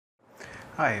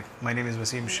Hi, my name is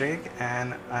Wasim Sheikh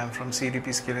and I am from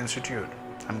CEDP Skill Institute.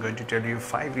 I'm going to tell you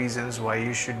 5 reasons why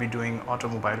you should be doing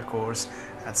automobile course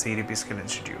at CEDP Skill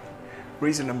Institute.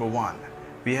 Reason number 1,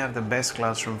 we have the best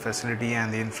classroom facility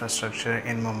and the infrastructure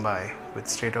in Mumbai with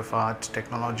state-of-art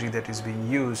technology that is being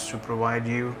used to provide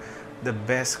you the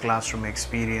best classroom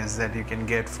experience that you can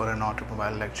get for an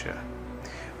automobile lecture.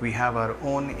 We have our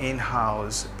own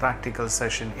in-house practical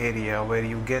session area where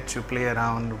you get to play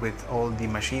around with all the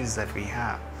machines that we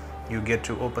have. You get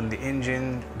to open the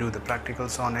engine, do the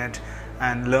practicals on it,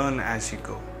 and learn as you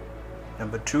go.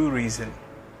 Number 2 reason,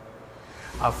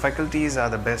 our faculties are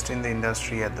the best in the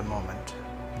industry at the moment.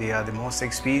 They are the most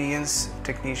experienced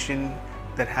technicians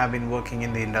that have been working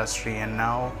in the industry, and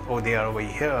now they are over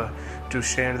here to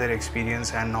share their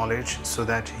experience and knowledge so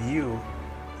that you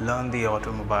learn the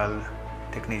automobile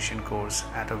technician course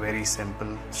at a very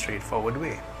simple, straightforward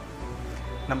way.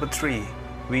 Number 3,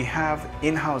 we have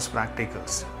in-house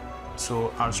practicals.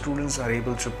 So our students are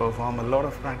able to perform a lot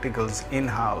of practicals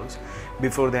in-house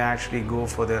before they actually go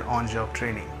for their on-job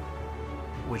training.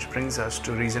 Which brings us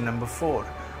to reason number 4,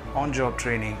 on-job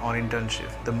training or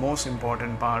internship, the most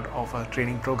important part of our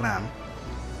training program,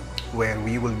 where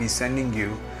we will be sending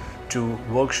you to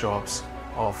workshops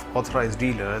of authorized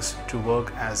dealers to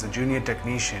work as a junior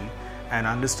technician and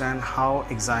understand how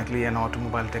exactly an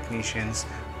automobile technicians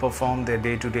perform their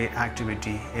day-to-day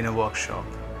activity in a workshop.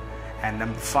 And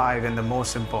number 5, and the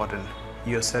most important,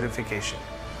 your certification.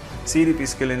 CEDP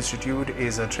Skill Institute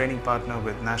is a training partner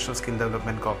with National Skill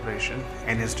Development Corporation,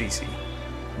 NSDC.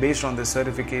 Based on this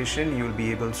certification, you will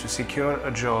be able to secure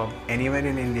a job anywhere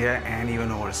in India and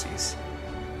even overseas.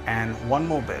 And one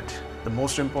more bit, the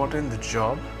most important, the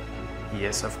job.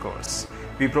 Yes, of course.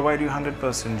 We provide you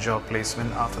 100% job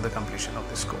placement after the completion of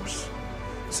this course.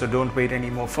 So don't wait any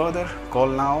more further. Call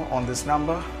now on this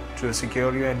number to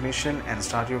secure your admission and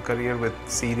start your career with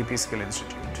CEDP Skill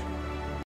Institute.